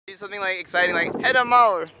Something like exciting, like Haedam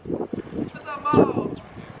Village.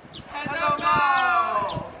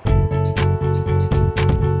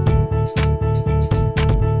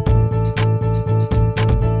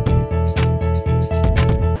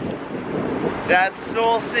 That's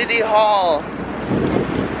Seoul City Hall,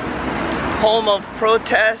 home of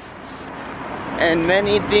protests and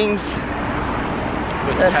many things.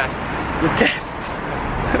 With tests.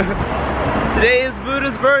 Today is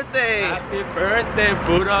Buddha's birthday. Happy birthday,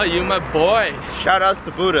 Buddha, you my boy. Shout outs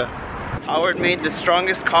to Buddha. Howard made the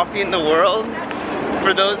strongest coffee in the world.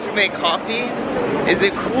 For those who make coffee, is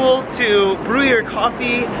it cool to brew your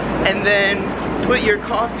coffee and then put your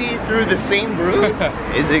coffee through the same brew?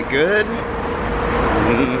 Is it good?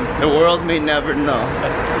 The world may never know.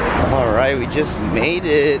 Alright, we just made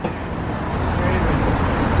it.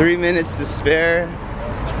 3 minutes to spare.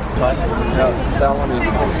 That one is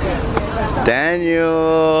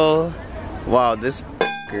Daniel! Wow, this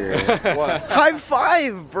f***er. What? High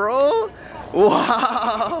five, bro!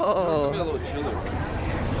 Wow! It's gonna be a little chilly.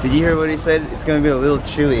 Did you hear what he said? It's gonna be a little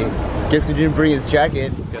chilly. Guess who didn't bring his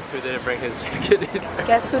jacket? Guess who didn't bring his jacket in?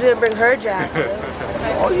 Guess who didn't bring her jacket?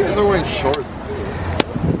 All you guys are wearing shorts.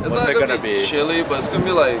 It's What's not it gonna be? chilly, but it's gonna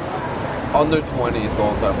be like under 20s the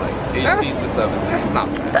whole time, like 18 to 17. It's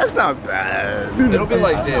not bad. That's not bad. It'll be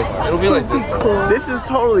like this. It'll be like this. Though. This is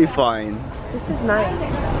totally fine. This is nice.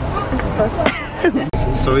 This is perfect.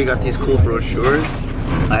 So we got these cool brochures.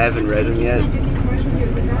 I haven't read them yet.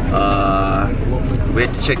 We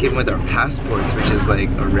have to check in with our passports, which is like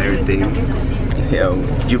a rare thing. Yo,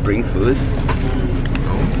 did you bring food?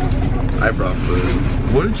 I brought food.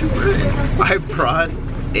 What did you bring? I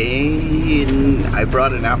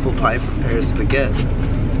brought an apple pie from Paris Spaghetti.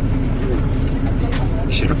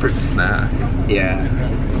 Should have It's a snack. Yeah,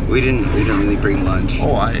 we didn't really bring lunch.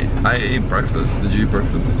 Oh, I ate breakfast. Did you eat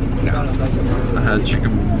breakfast? No, I had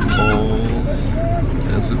chicken bowls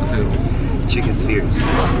and sweet potatoes. chicken spheres.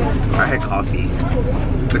 I had coffee.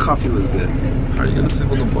 The coffee was good. How are you gonna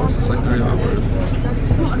sleep on the bus? It's like 3 hours.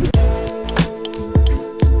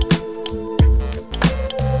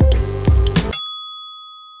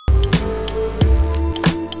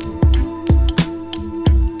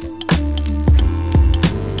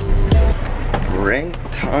 Break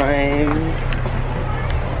time.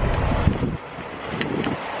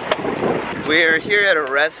 We're here at a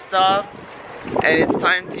rest stop and it's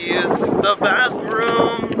time to use the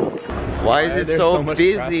bathroom. Why is it so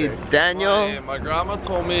busy, Daniel? My grandma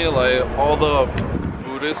told me like all the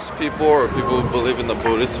Buddhist people or people who believe in the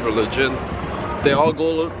Buddhist religion, they all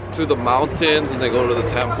go to the mountains and they go to the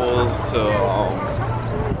temples to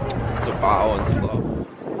bow and stuff.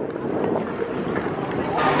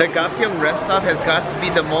 The Gapyeong rest stop has got to be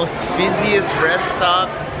the most busiest rest stop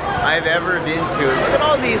I've ever been to. Look at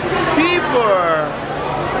all these people!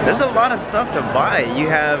 There's a lot of stuff to buy. You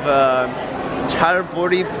have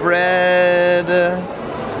charbori bread,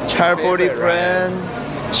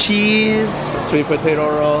 cheese. Sweet potato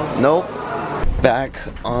roll. Nope. Back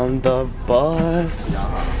on the bus.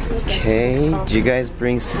 Okay, do you guys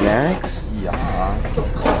bring snacks? Yeah.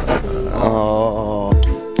 Oh.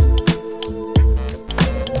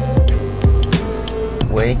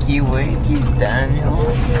 Wakey, wakey, Daniel.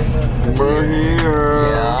 We're here.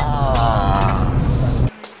 Yes.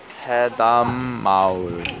 Haedam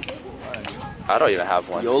Village. I don't even have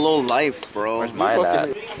one. YOLO life, bro. Where's mine at?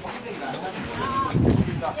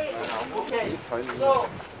 Okay, so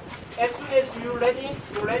as soon as you're ready,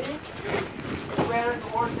 wear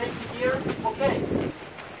all next gear, okay.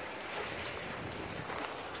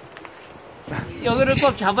 여기를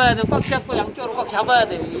꽉 잡아야 돼. 꽉 잡고 양쪽으로 꽉 잡아야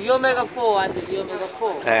돼. 위험해갖고 완전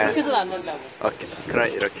위험해갖고. 네. 그렇게 해서는 안 된다고. 오케이. 그럼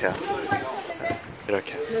이렇게요.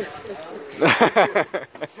 이렇게.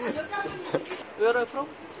 Where are you from?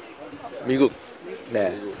 미국.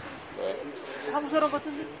 네. 한국 사람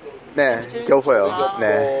같은데? 네. 교포요.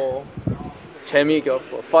 네. 재미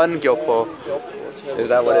교포. Fun 교포. Is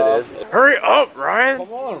that what it is? Hurry up, Ryan!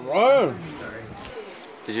 Come on, Ryan.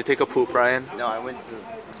 Did you take a poop, Ryan? No, I went to the...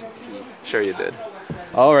 Sure you did.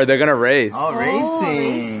 Oh, they're gonna race. Oh,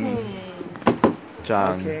 racing.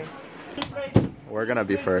 John, Okay. we're gonna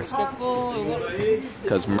be first.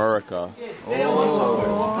 Cause Murica.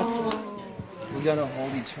 We gotta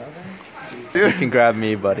hold each other. You can grab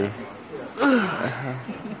me, buddy.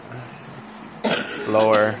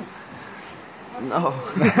 Lower. No.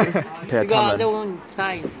 이거 앉아보면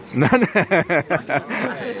die.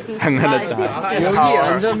 I'm gonna die. 여기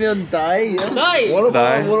앉으면 die. Die! What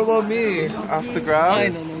Die. about me? After grab? Die,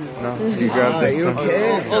 no. No, you grab this one.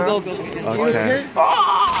 Okay. Go. Okay.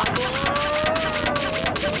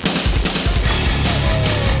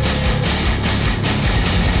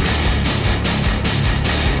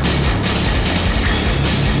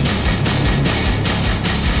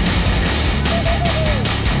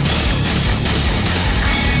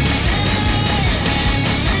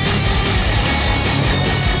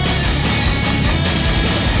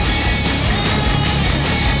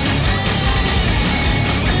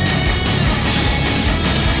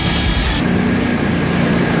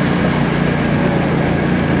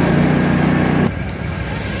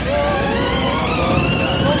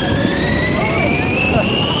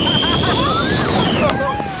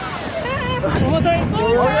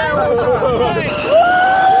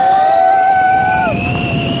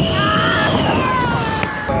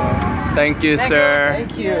 Thank you, sir.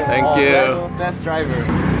 Thank you. Thank you. Best driver.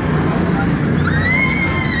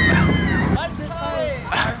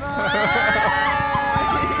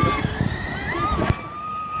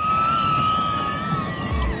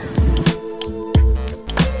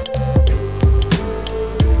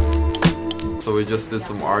 So we just did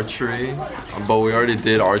some archery, but we already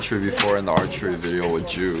did archery before in the archery video with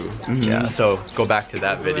Ju. Yeah, so go back to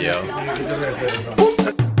that video.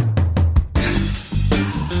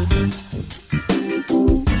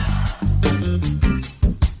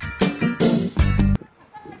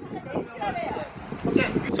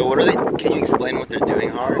 So what are they? Can you explain what they're doing,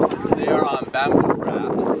 Howard? They are on bamboo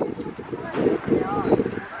rafts.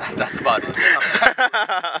 That's about it.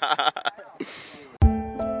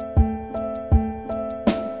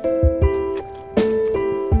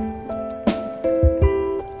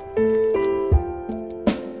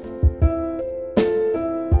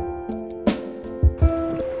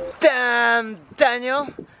 Damn, Daniel!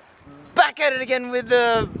 Back at it again with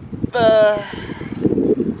the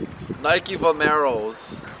Nike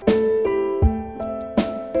Vomeros.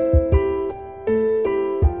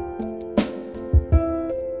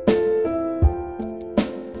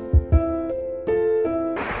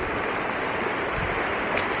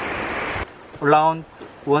 Around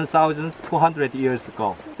 1,200 years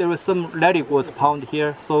ago. There was some relic was found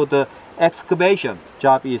here, so the excavation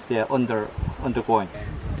job is undergoing.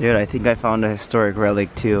 Dude, I think I found a historic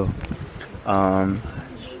relic too. I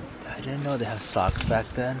didn't know they had socks back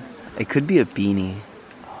then. It could be a beanie.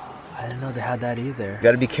 I didn't know they had that either. You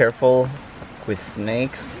gotta be careful with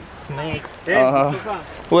snakes. Snakes.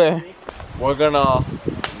 Where? We're gonna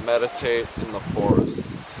meditate in the forests.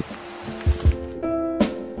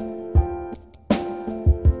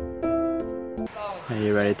 Are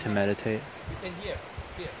you ready to meditate?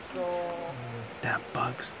 Damn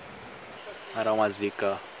bugs. I don't want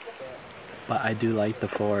Zika. But I do like the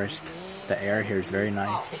forest. The air here is very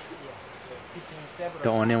nice. The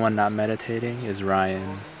only one not meditating is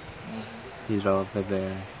Ryan. He's over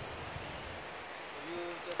there.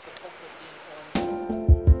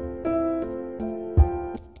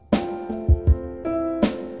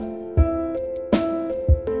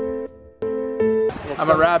 I'm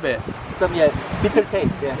a rabbit. 그럼 예, bitter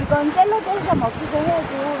taste. 예. 이건 샐러드에서 먹기도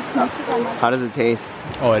해도 김치가 How does it taste?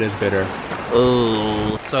 Oh, it is bitter.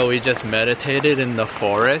 Oh. So we just meditated in the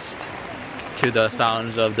forest to the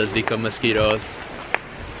sounds of the Zika mosquitoes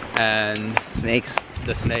and Snakes.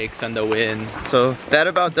 the snakes and the wind. So that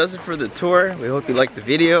about does it for the tour. We hope you liked the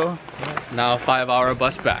video. Now 5-hour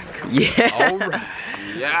bus back. Yeah. Alright.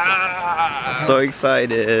 Yeah! So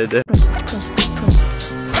excited.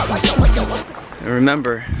 And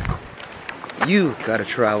remember, you gotta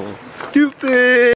travel. Stupid!